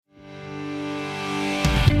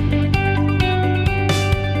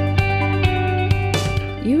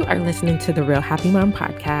are listening to the Real Happy Mom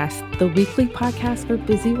Podcast, the weekly podcast for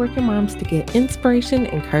busy working moms to get inspiration,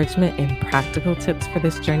 encouragement, and practical tips for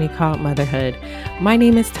this journey called motherhood. My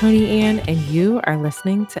name is Tony Ann, and you are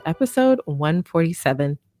listening to episode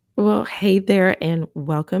 147. Well, hey there, and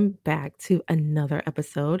welcome back to another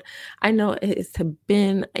episode. I know it's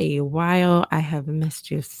been a while. I have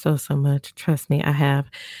missed you so much. Trust me, I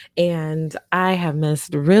have. And I have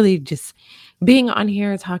missed really just being on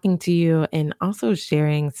here, talking to you, and also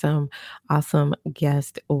sharing some awesome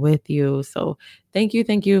guests with you. So thank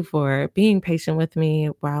you for being patient with me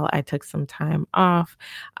while I took some time off.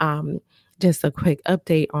 Just a quick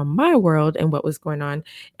update on my world and what was going on.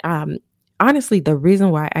 Honestly, the reason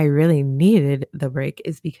why I really needed the break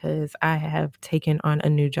is because I have taken on a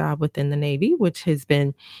new job within the Navy, which has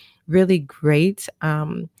been really great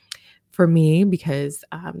for me because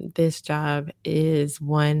this job is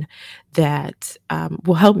one that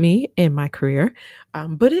will help me in my career,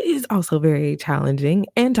 but it is also very challenging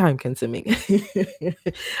and time consuming.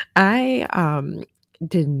 I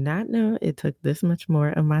did not know it took this much more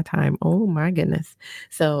of my time. Oh my goodness.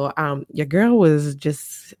 So your girl was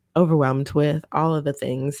just overwhelmed with all of the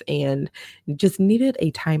things and just needed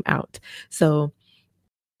a time out. So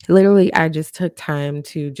literally, I just took time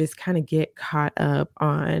to just kind of get caught up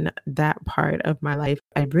on that part of my life.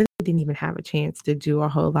 I really didn't even have a chance to do a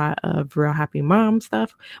whole lot of Real Happy Mom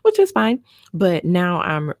stuff, which is fine. But now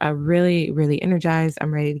I'm really energized.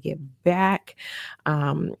 I'm ready to get back.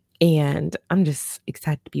 And I'm just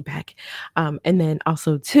excited to be back. And then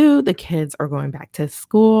also, too, the kids are going back to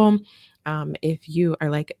school. If you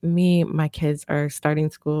are like me, my kids are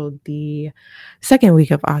starting school the second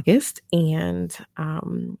week of August, and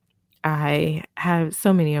I have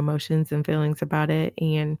so many emotions and feelings about it.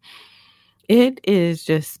 And it is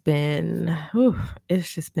just been,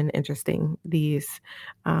 it's just been interesting these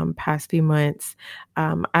past few months.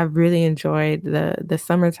 I've really enjoyed the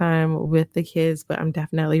summertime with the kids, but I'm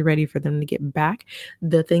definitely ready for them to get back.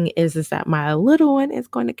 The thing is that my little one is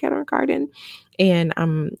going to kindergarten, and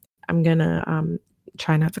I'm gonna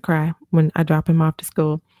try not to cry when I drop him off to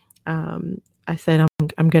school. I said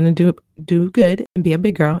I'm gonna do good and be a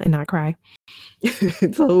big girl and not cry.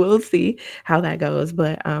 So we'll see how that goes.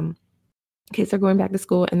 But kids are going back to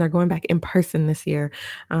school and they're going back in person this year.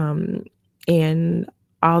 And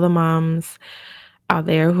all the moms out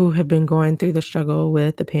there who have been going through the struggle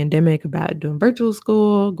with the pandemic about doing virtual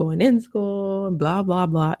school, going in school, blah, blah,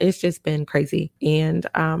 blah. It's just been crazy. And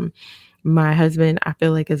my husband, I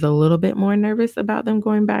feel like, is a little bit more nervous about them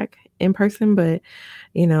going back in person, but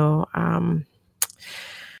I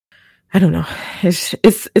don't know.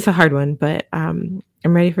 It's a hard one, but I'm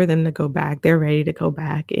ready for them to go back. They're ready to go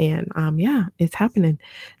back, and yeah, it's happening.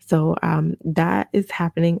 So that is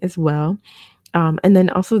happening as well. And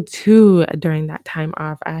then also too, during that time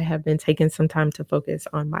off, I have been taking some time to focus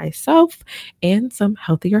on myself and some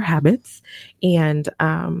healthier habits. And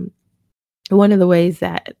one of the ways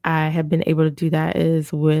that I have been able to do that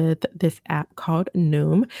is with this app called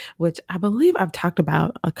Noom, which I believe I've talked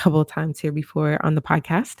about a couple of times here before on the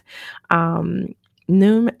podcast.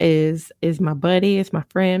 Noom is my buddy, it's my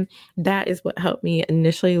friend. That is what helped me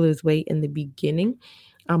initially lose weight in the beginning,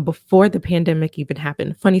 before the pandemic even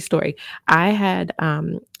happened. Funny story. I had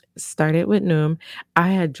started with Noom. I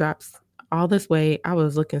had dropped all this weight. I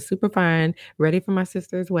was looking super fine, ready for my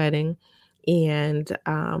sister's wedding. And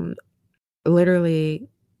literally,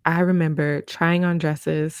 I remember trying on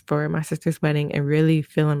dresses for my sister's wedding and really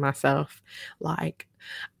feeling myself like,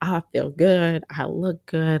 I feel good. I look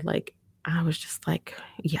good. Like, I was just like,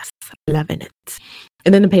 yes, loving it.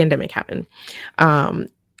 And then the pandemic happened.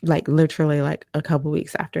 Like literally like a couple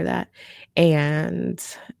weeks after that. And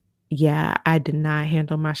yeah, I did not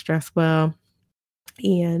handle my stress well.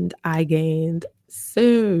 And I gained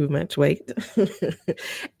so much weight.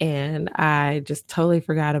 And I just totally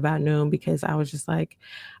forgot about Noom because I was just like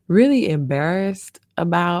really embarrassed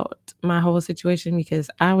about my whole situation because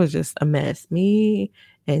I was just a mess. Me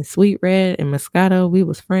and Sweet Red and Moscato, we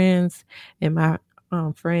was friends. And my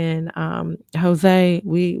friend Jose,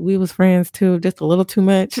 we was friends too, just a little too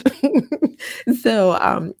much.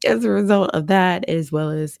 So as a result of that, as well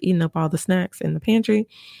as eating up all the snacks in the pantry,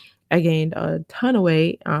 I gained a ton of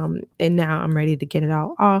weight, and now I'm ready to get it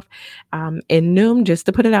all off. And Noom, just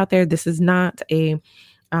to put it out there, this is not a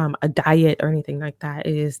diet or anything like that.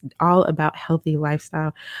 It is all about healthy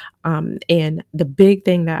lifestyle. And the big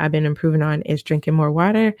thing that I've been improving on is drinking more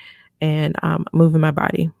water and moving my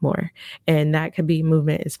body more. And that could be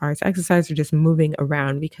movement as far as exercise or just moving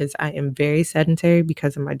around because I am very sedentary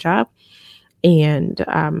because of my job. and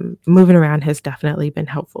moving around has definitely been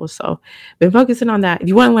helpful. So been focusing on that. If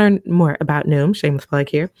you want to learn more about Noom, shameless plug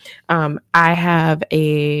here, I have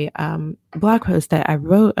a blog post that I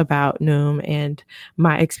wrote about Noom and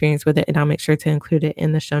my experience with it, and I'll make sure to include it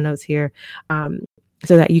in the show notes here,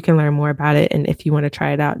 so that you can learn more about it. And if you want to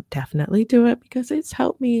try it out, definitely do it, because it's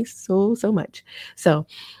helped me so much. So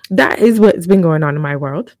that is what's been going on in my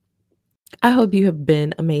world. I hope you have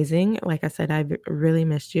been amazing. Like I said, I've really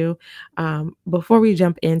missed you. Before we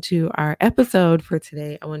jump into our episode for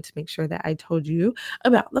today, I want to make sure that I told you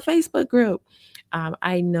about the Facebook group.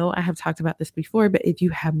 I know I have talked about this before, but if you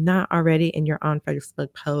have not already and you're on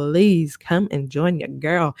Facebook, please come and join your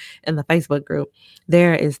girl in the Facebook group.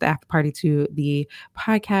 There is the after party to the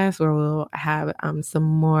podcast, where we'll have some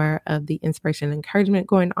more of the inspiration and encouragement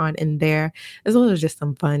going on in there, as well as just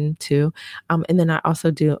some fun too. And then I also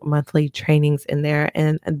do monthly trainings in there.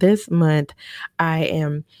 And this month, I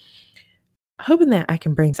am hoping that I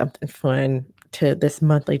can bring something fun to this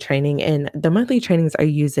monthly training. And the monthly trainings are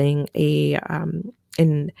using an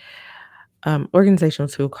organizational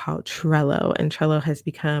tool called Trello. And Trello has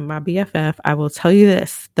become my BFF. I will tell you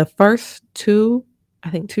this: the first two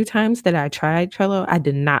times that I tried Trello, I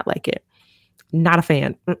did not like it. Not a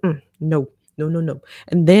fan. No. No.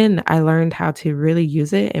 And then I learned how to really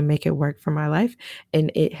use it and make it work for my life.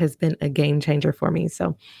 And it has been a game changer for me.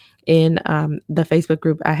 So in the Facebook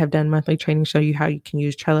group, I have done monthly training, show you how you can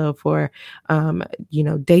use Trello for,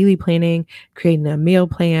 daily planning, creating a meal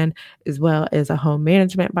plan, as well as a home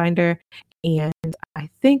management binder. And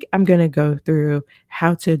I think I'm going to go through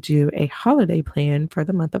how to do a holiday plan for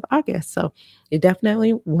the month of August. So you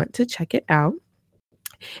definitely want to check it out.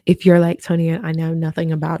 If you're like, Tonya, I know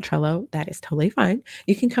nothing about Trello, that is totally fine.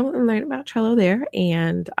 You can come and learn about Trello there,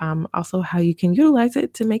 and also how you can utilize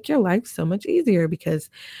it to make your life so much easier,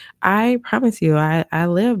 because I promise you, I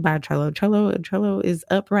live by Trello. Trello is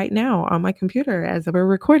up right now on my computer as we're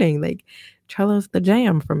recording. Like, Trello's the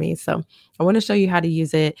jam for me. So I want to show you how to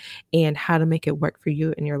use it and how to make it work for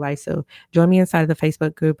you in your life. So join me inside of the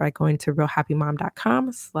Facebook group by going to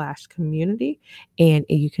realhappymom.com/community, and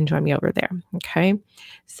you can join me over there. Okay.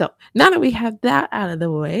 So now that we have that out of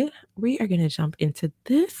the way, we are going to jump into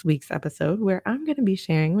this week's episode, where I'm going to be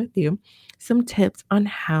sharing with you some tips on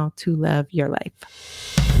how to love your life.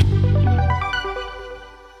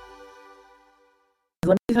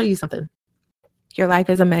 Let me tell you something. Your life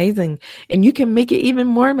is amazing, and you can make it even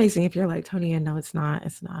more amazing. If you're like, Tony, no, it's not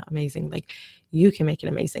amazing. Like, you can make it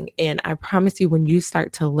amazing. And I promise you, when you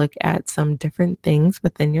start to look at some different things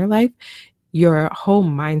within your life, your whole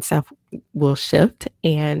mindset will shift,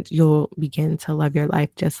 and you'll begin to love your life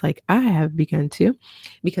just like I have begun to.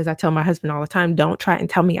 Because I tell my husband all the time, don't try and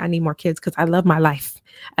tell me I need more kids, because I love my life.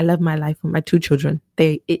 I love my life with my 2 children.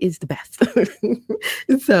 It is the best.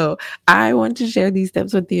 So I want to share these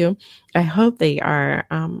tips with you. I hope they are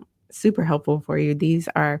super helpful for you. These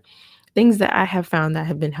are things that I have found that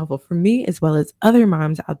have been helpful for me, as well as other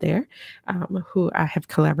moms out there who I have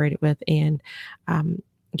collaborated with. And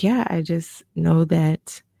I just know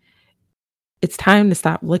that it's time to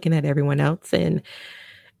stop looking at everyone else and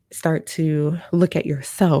start to look at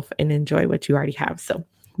yourself and enjoy what you already have. So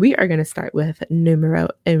we are going to start with numero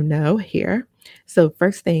uno here. So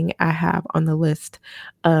first thing I have on the list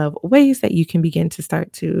of ways that you can begin to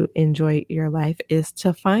start to enjoy your life is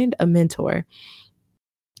to find a mentor.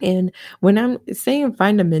 And when I'm saying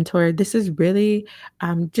find a mentor, this is really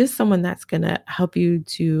just someone that's going to help you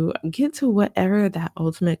to get to whatever that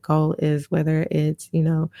ultimate goal is, whether it's,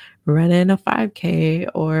 running a 5K,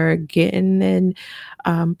 or getting an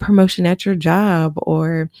promotion at your job,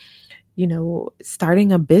 or,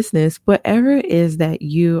 starting a business. Whatever it is that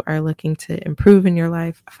you are looking to improve in your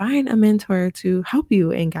life, find a mentor to help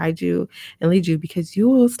you and guide you and lead you, because you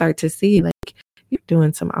will start to see, like, you're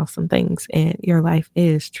doing some awesome things and your life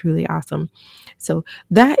is truly awesome. So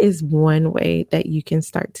that is one way that you can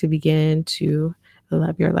start to begin to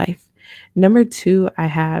love your life. Number 2 I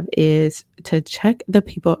have is to check the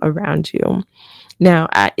people around you. Now,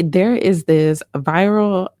 there is this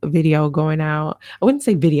viral video going out. I wouldn't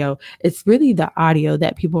say video. It's really the audio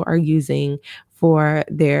that people are using for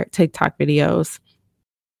their TikTok videos.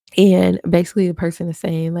 And basically the person is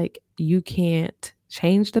saying, like, you can't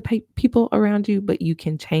change the people around you, but you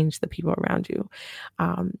can change the people around you.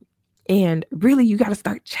 And really, you got to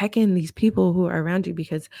start checking these people who are around you,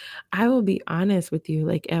 because I will be honest with you.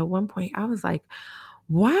 Like, at one point I was like,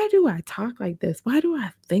 why do I talk like this? Why do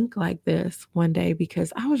I think like this one day?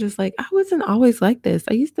 Because I was just like, I wasn't always like this.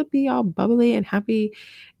 I used to be all bubbly and happy,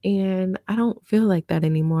 and I don't feel like that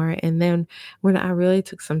anymore. And then when I really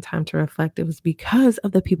took some time to reflect, it was because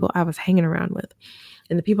of the people I was hanging around with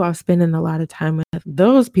and the people I was spending a lot of time with.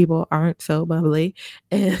 Those people aren't so bubbly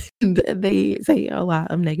and they say a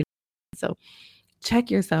lot of negative. So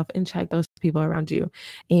check yourself and check those people around you.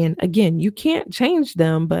 And again, you can't change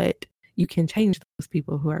them, but you can change those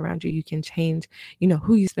people who are around you. You can change,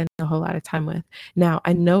 who you spend a whole lot of time with. Now,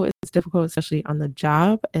 I know it's difficult, especially on the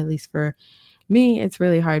job. At least for me, it's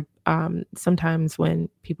really hard sometimes when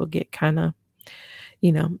people get kind of,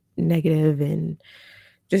 negative and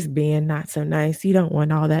just being not so nice. You don't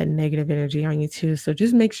want all that negative energy on you too. So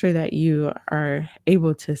just make sure that you are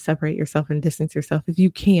able to separate yourself and distance yourself if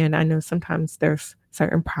you can. I know sometimes there's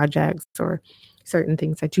certain projects or certain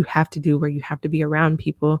things that you have to do where you have to be around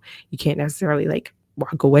people. You can't necessarily like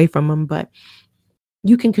walk away from them, but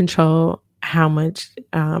you can control how much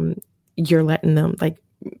you're letting them like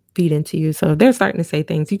feed into you. So if they're starting to say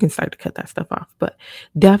things, you can start to cut that stuff off. But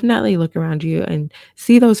definitely look around you and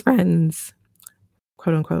see those friends,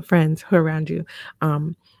 quote unquote friends who are around you. Are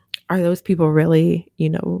those people really,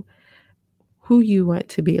 who you want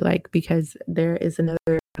to be like? Because there is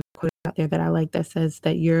another quote out there that I like that says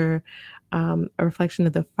that you're a reflection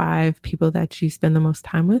of the 5 people that you spend the most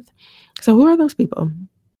time with. So who are those people?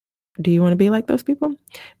 Do you want to be like those people?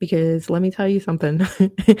 Because let me tell you something.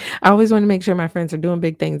 I always want to make sure my friends are doing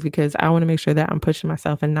big things because I want to make sure that I'm pushing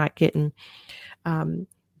myself and not getting um,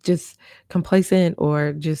 just complacent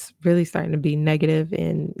or just really starting to be negative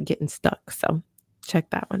and getting stuck. So check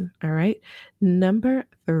that one. All right. Number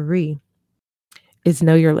 3 is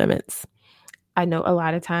know your limits. I know a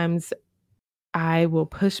lot of times I will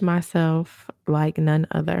push myself like none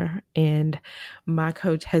other. And my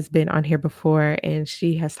coach has been on here before and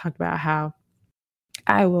she has talked about how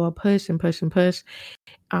I will push and push and push.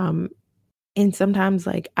 Um, and sometimes,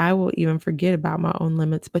 like, I will even forget about my own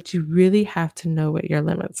limits, but you really have to know what your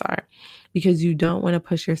limits are because you don't want to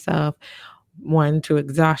push yourself, 1, to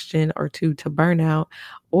exhaustion, or 2, to burnout,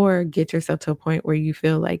 or get yourself to a point where you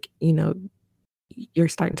feel like, you're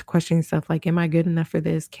starting to question yourself, like, am I good enough for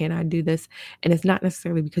this? Can I do this? And it's not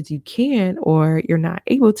necessarily because you can or you're not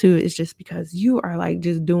able to. It's just because you are like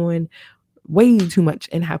just doing way too much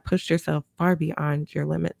and have pushed yourself far beyond your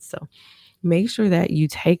limits. So make sure that you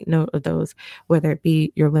take note of those, whether it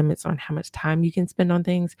be your limits on how much time you can spend on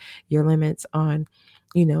things, your limits on,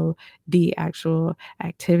 the actual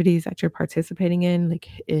activities that you're participating in. Like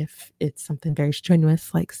if it's something very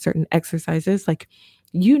strenuous, like certain exercises, like,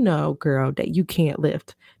 girl, that you can't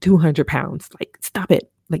lift 200 pounds. Like, stop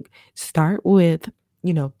it. Like, start with,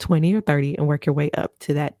 20 or 30 and work your way up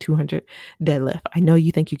to that 200 deadlift. I know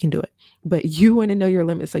you think you can do it, but you want to know your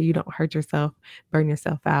limits so you don't hurt yourself, burn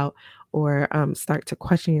yourself out, or start to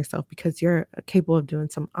question yourself because you're capable of doing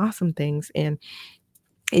some awesome things. And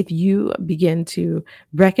if you begin to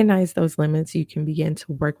recognize those limits, you can begin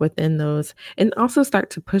to work within those and also start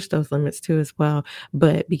to push those limits too as well,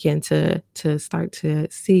 but begin to start to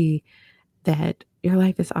see that your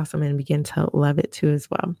life is awesome and begin to love it too as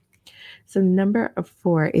well. So number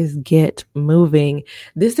 4 is get moving.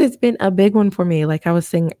 This has been a big one for me. Like I was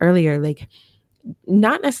saying earlier, like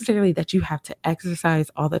not necessarily that you have to exercise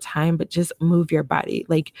all the time, but just move your body.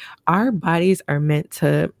 Like our bodies are meant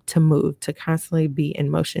to move, to constantly be in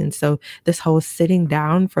motion. So this whole sitting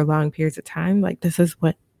down for long periods of time, like this is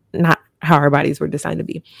not how our bodies were designed to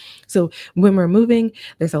be. So when we're moving,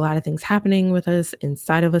 there's a lot of things happening with us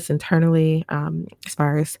inside of us internally, as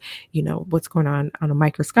far as, what's going on a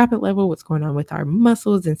microscopic level, what's going on with our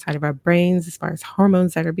muscles inside of our brains, as far as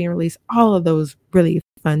hormones that are being released, all of those really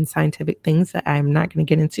fun scientific things that I'm not going to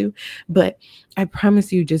get into. But I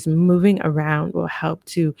promise you, just moving around will help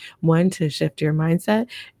to, 1, to shift your mindset,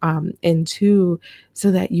 and 2,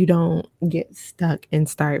 so that you don't get stuck and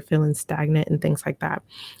start feeling stagnant and things like that.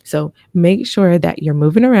 So make sure that you're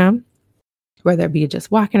moving around, whether it be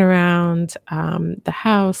just walking around the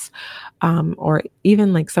house, or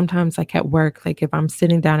even like sometimes like at work, like if I'm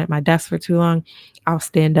sitting down at my desk for too long, I'll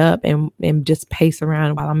stand up and just pace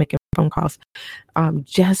around while I'm making phone calls,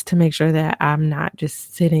 just to make sure that I'm not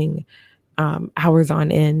just sitting hours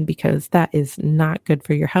on end, because that is not good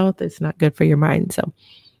for your health. It's not good for your mind. So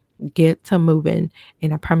get to moving,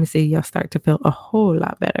 and I promise you, you'll start to feel a whole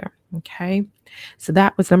lot better. Okay. So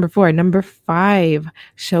that was number 4. Number 5,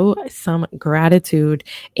 show some gratitude.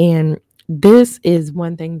 And this is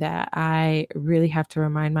one thing that I really have to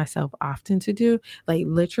remind myself often to do. Like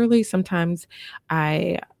literally sometimes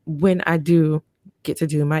when I do get to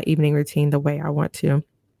do my evening routine the way I want to,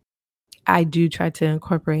 I do try to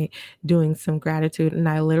incorporate doing some gratitude, and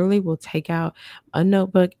I literally will take out a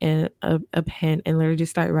notebook and a pen and literally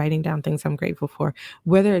just start writing down things I'm grateful for,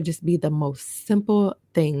 whether it just be the most simple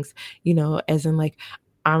things, as in like,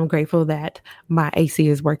 I'm grateful that my AC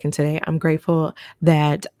is working today. I'm grateful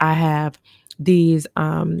that I have these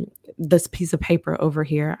this piece of paper over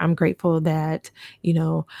here. I'm grateful that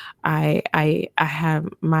I have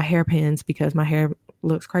my hairpins because my hair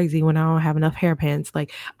looks crazy when I don't have enough hairpins.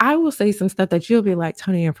 Like, I will say some stuff that you'll be like,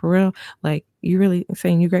 Tony, and for real, like, you really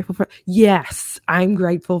saying you're grateful for? Yes, I'm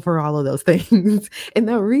grateful for all of those things. And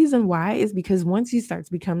the reason why is because once you start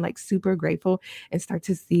to become like super grateful and start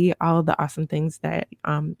to see all of the awesome things that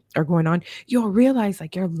are going on, you'll realize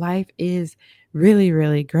like your life is really,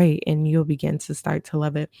 really great, and you'll begin to start to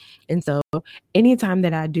love it. And so anytime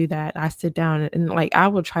that I do that, I sit down and like I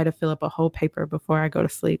will try to fill up a whole paper before I go to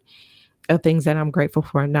sleep of things that I'm grateful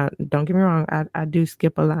for. Now, don't get me wrong, I do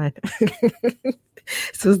skip a line.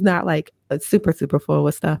 So it's not like a super, super full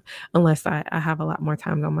with stuff unless I have a lot more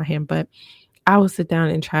time on my hand. But I will sit down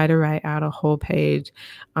and try to write out a whole page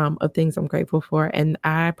of things I'm grateful for. And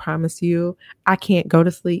I promise you, I can't go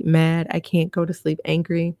to sleep mad. I can't go to sleep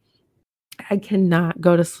angry. I cannot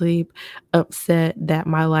go to sleep upset that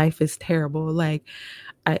my life is terrible. Like,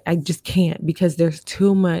 I just can't, because there's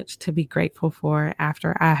too much to be grateful for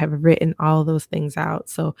after I have written all those things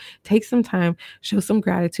out. So take some time, show some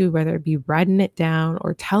gratitude, whether it be writing it down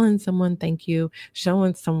or telling someone thank you,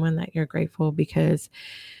 showing someone that you're grateful, because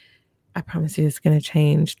I promise you it's going to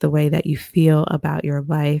change the way that you feel about your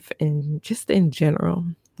life and just in general.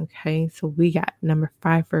 Okay, so we got number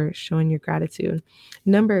 5 for showing your gratitude.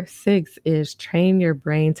 Number 6 is train your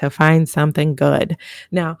brain to find something good.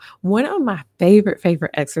 Now, one of my favorite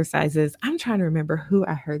exercises, I'm trying to remember who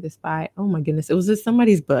I heard this by. Oh my goodness, it was just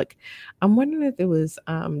somebody's book. I'm wondering if it was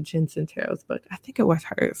Jen Sincero's book. I think it was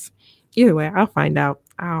hers. Either way, I'll find out.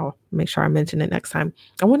 I'll make sure I mention it next time.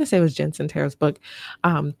 I want to say it was Jen Sincero's book,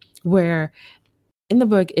 where in the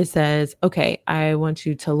book it says, okay, I want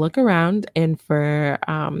you to look around, and for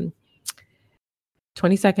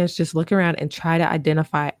 20 seconds, just look around and try to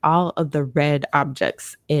identify all of the red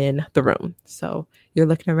objects in the room. So you're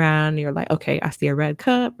looking around, you're like, okay, I see a red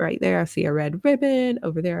cup right there. I see a red ribbon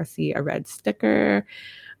over there. I see a red sticker.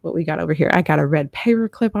 What we got over here? I got a red paper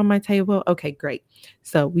clip on my table. Okay, great.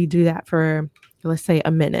 So we do that for, let's say,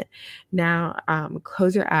 a minute. Now,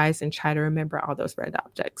 close your eyes and try to remember all those red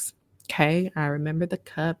objects. Okay, I remember the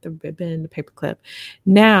cup, the ribbon, the paper clip.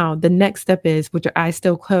 Now, the next step is, with your eyes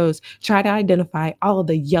still closed, try to identify all of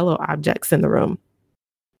the yellow objects in the room.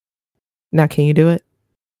 Now, can you do it?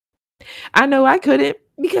 I know I couldn't,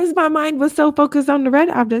 because my mind was so focused on the red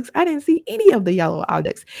objects. I didn't see any of the yellow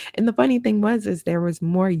objects. And the funny thing is there was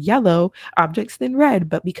more yellow objects than red.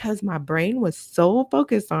 But because my brain was so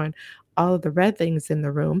focused on all of the red things in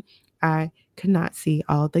the room, I could not see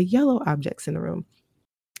all the yellow objects in the room.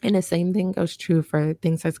 And the same thing goes true for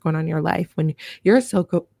things that's going on in your life. When you're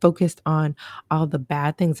so focused on all the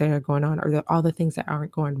bad things that are going on, or all the things that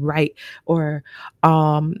aren't going right, or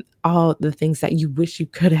all the things that you wish you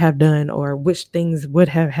could have done or wish things would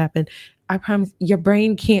have happened, I promise your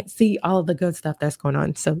brain can't see all of the good stuff that's going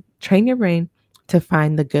on. So train your brain to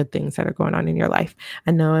find the good things that are going on in your life.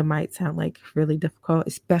 I know it might sound like really difficult,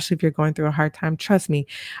 especially if you're going through a hard time. Trust me,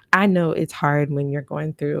 I know it's hard when you're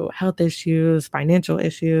going through health issues, financial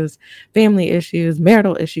issues, family issues,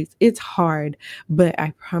 marital issues. It's hard, but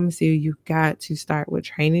I promise you, you've got to start with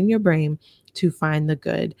training your brain to find the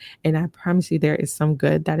good. And I promise you, there is some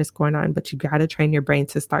good that is going on, but you got to train your brain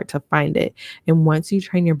to start to find it. And once you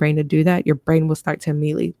train your brain to do that, your brain will start to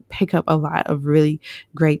immediately pick up a lot of really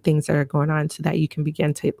great things that are going on, so that you can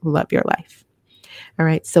begin to love your life. All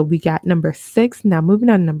right. So we got number 6. Now moving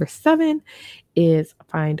on, number 7 is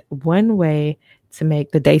find one way to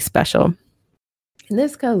make the day special. And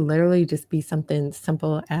this could literally just be something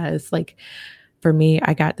simple as, like, for me,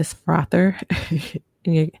 I got this frother.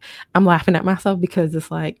 And I'm laughing at myself because it's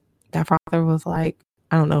like, that frother was like,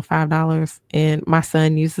 I don't know, $5. And my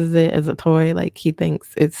son uses it as a toy. Like, he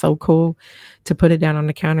thinks it's so cool to put it down on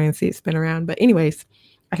the counter and see it spin around. But anyways,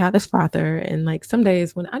 I got this frother, and like some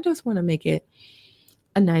days when I just want to make it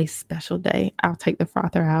a nice special day, I'll take the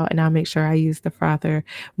frother out and I'll make sure I use the frother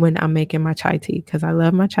when I'm making my chai tea, because I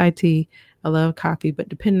love my chai tea. I love coffee, but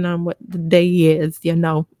depending on what the day is,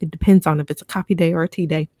 it depends on if it's a coffee day or a tea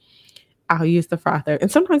day. I'll use the frother. And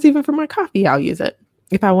sometimes even for my coffee, I'll use it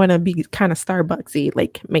if I want to be kind of Starbucksy,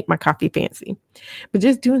 like make my coffee fancy. But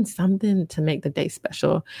just doing something to make the day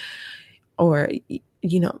special, or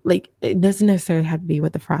like, it doesn't necessarily have to be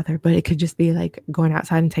with the frother, but it could just be like going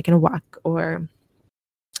outside and taking a walk, or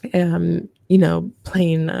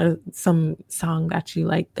playing some song that you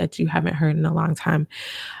like that you haven't heard in a long time.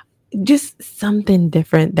 Just something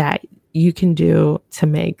different that you can do to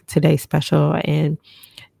make today special, and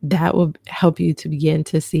that will help you to begin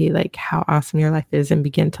to see like how awesome your life is and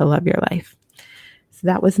begin to love your life. So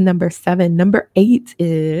that was number 7. Number 8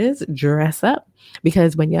 is dress up,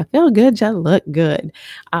 because when you feel good, you look good.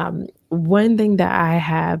 One thing that I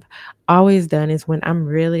have always done is when I'm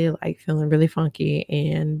really like feeling really funky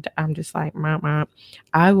and I'm just like, mom,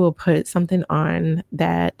 I will put something on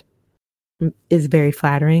that is very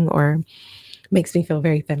flattering or makes me feel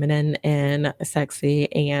very feminine and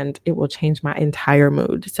sexy, and it will change my entire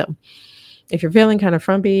mood. So if you're feeling kind of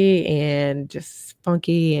frumpy and just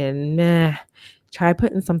funky and try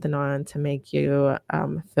putting something on to make you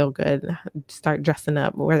feel good. Start dressing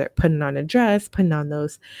up, whether putting on a dress, putting on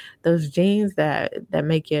those jeans that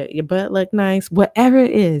make your butt look nice, whatever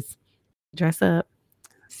it is. Dress up.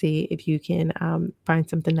 See if you can find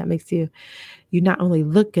something that makes you not only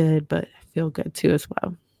look good but feel good too as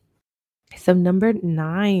well. So number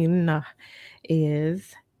 9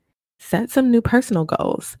 is set some new personal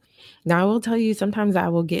goals. Now, I will tell you, sometimes I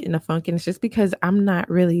will get in a funk, and it's just because I'm not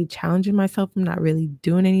really challenging myself. I'm not really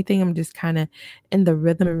doing anything. I'm just kind of in the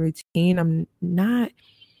rhythm and routine. I'm not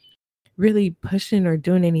really pushing or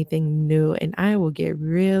doing anything new, and I will get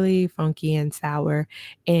really funky and sour.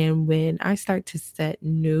 And when I start to set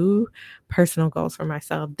new personal goals for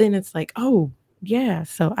myself, then it's like, oh, yeah.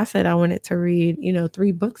 So I said I wanted to read,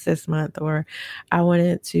 3 books this month, or I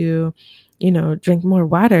wanted to, drink more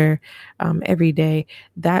water every day.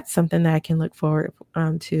 That's something that I can look forward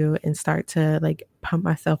to and start to like pump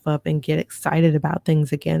myself up and get excited about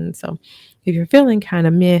things again. So if you're feeling kind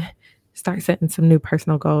of meh, start setting some new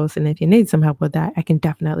personal goals. And if you need some help with that, I can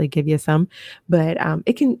definitely give you some. But and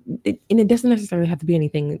it doesn't necessarily have to be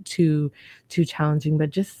anything too challenging, but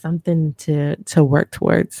just something to work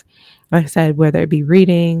towards. Like I said, whether it be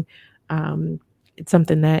reading, it's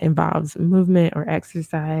something that involves movement or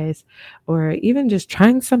exercise, or even just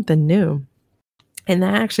trying something new. And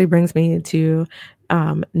that actually brings me to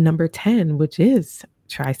number 10, which is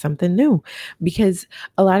try something new. Because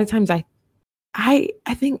a lot of times I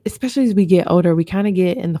think, especially as we get older, we kind of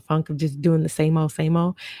get in the funk of just doing the same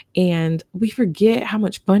old, and we forget how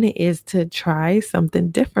much fun it is to try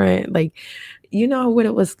something different. Like, you know what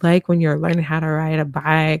it was like when you're learning how to ride a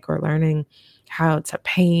bike or learning how to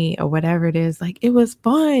paint or whatever it is. Like, it was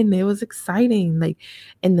fun, it was exciting. Like,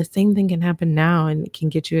 and the same thing can happen now, and it can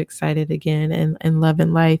get you excited again and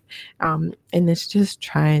loving life. And it's just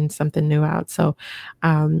trying something new out. So,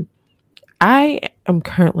 I am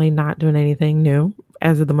currently not doing anything new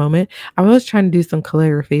as of the moment. I was trying to do some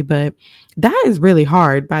calligraphy, but that is really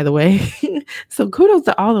hard, by the way. So kudos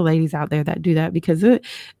to all the ladies out there that do that, because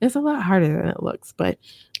it's a lot harder than it looks. But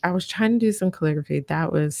I was trying to do some calligraphy.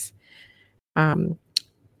 That was um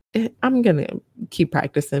I'm gonna keep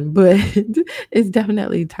practicing, but it's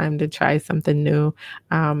definitely time to try something new.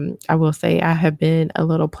 I will say I have been a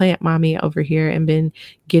little plant mommy over here and been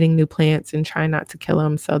getting new plants and trying not to kill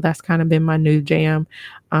them. So that's kind of been my new jam.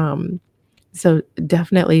 Um, so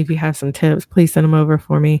definitely, if you have some tips, please send them over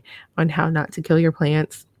for me on how not to kill your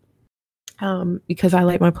plants. Because I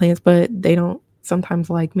like my plants, but they don't sometimes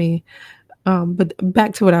like me. But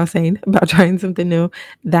back to what I was saying about trying something new,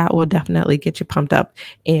 that will definitely get you pumped up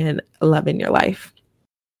and loving your life.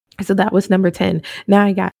 So that was number 10. Now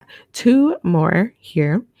I got 2 more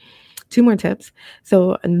here, 2 more tips.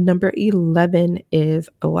 So number 11 is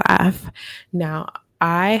laugh. Now,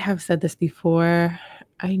 I have said this before.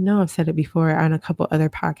 I know I've said it before on a couple other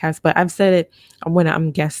podcasts, but I've said it when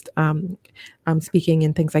I'm I'm speaking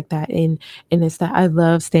and things like that. And it's that I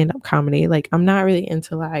love stand-up comedy. Like, I'm not really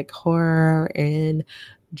into like horror and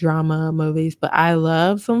drama movies, but I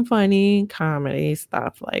love some funny comedy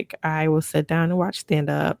stuff. Like, I will sit down and watch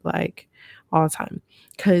stand-up like all the time,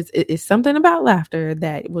 because it is something about laughter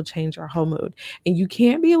that will change our whole mood. And you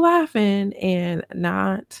can't be laughing and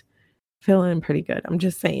not feeling pretty good. I'm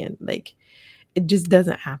just saying, like, it just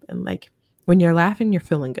doesn't happen. Like, when you're laughing, you're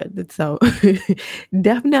feeling good. So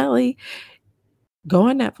definitely go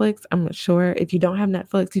on Netflix. I'm sure if you don't have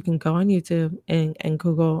Netflix, you can go on YouTube and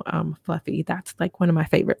Google Fluffy. That's like one of my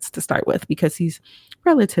favorites to start with, because he's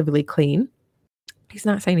relatively clean. He's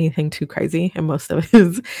not saying anything too crazy in most of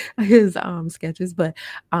his sketches, but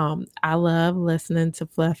I love listening to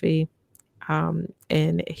Fluffy,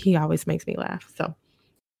 and he always makes me laugh. So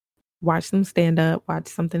watch some stand up, watch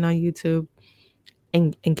something on YouTube,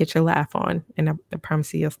 and get your laugh on, and I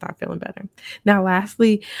promise you, you'll start feeling better. Now,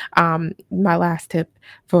 lastly, my last tip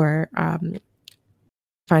for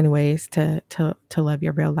finding ways to love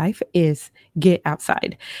your real life is get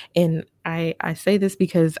outside. And I say this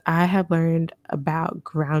because I have learned about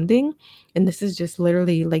grounding, and this is just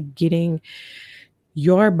literally like getting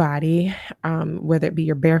your body, whether it be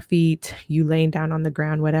your bare feet, you laying down on the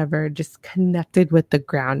ground, whatever, just connected with the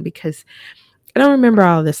ground. Because I don't remember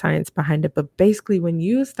all the science behind it, but basically when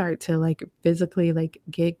you start to like physically like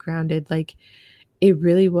get grounded, like it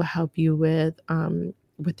really will help you with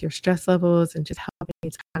your stress levels and just helping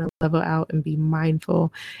you to kind of level out and be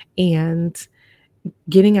mindful. And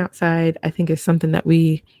getting outside, I think, is something that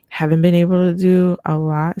we haven't been able to do a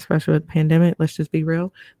lot, especially with the pandemic. Let's just be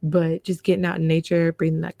real. But just getting out in nature,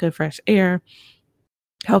 breathing that good fresh air,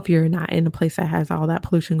 hope you're not in a place that has all that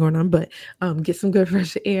pollution going on, but get some good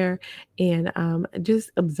fresh air, and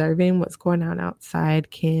just observing what's going on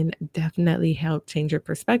outside can definitely help change your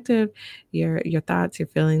perspective, your thoughts, your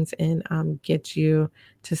feelings, and get you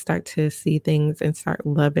to start to see things and start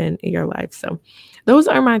loving your life. So those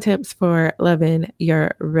are my tips for loving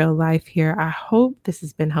your real life here. I hope this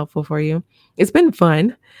has been helpful for you. It's been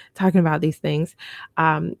fun talking about these things.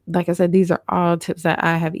 Like I said, these are all tips that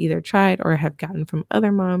I have either tried or have gotten from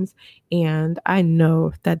other moms, and I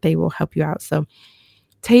know that they will help you out. So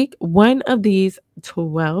take one of these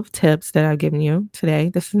 12 tips that I've given you today.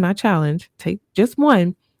 This is my challenge. Take just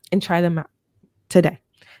one and try them out today.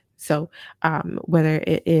 So whether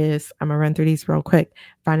it is, I'm going to run through these real quick,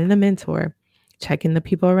 finding a mentor, checking the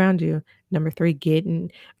people around you. Number 3,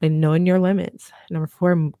 getting and knowing your limits. Number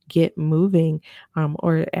 4, get moving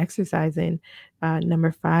or exercising.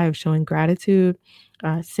 Number 5, showing gratitude.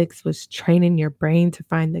 6 was training your brain to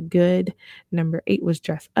find the good. Number 8 was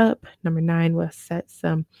dress up. Number 9 was set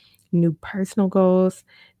some new personal goals.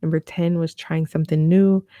 Number 10 was trying something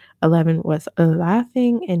new. 11 was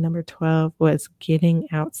laughing. And number 12 was getting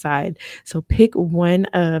outside. So pick one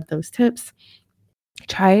of those tips,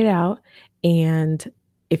 try it out. And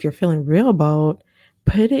if you're feeling real bold,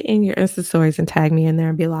 put it in your Insta stories and tag me in there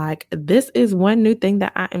and be like, this is one new thing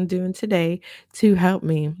that I am doing today to help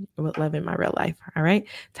me with loving my real life. All right.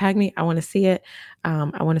 Tag me. I want to see it.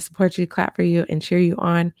 I want to support you, clap for you, and cheer you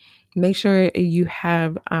on. Make sure you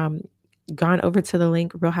have gone over to the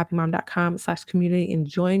link realhappymom.com/community and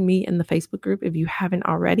join me in the Facebook group if you haven't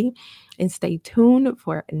already, and stay tuned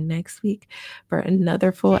for next week for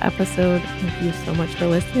another full episode. Thank you so much for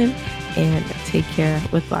listening, and take care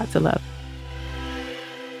with lots of love.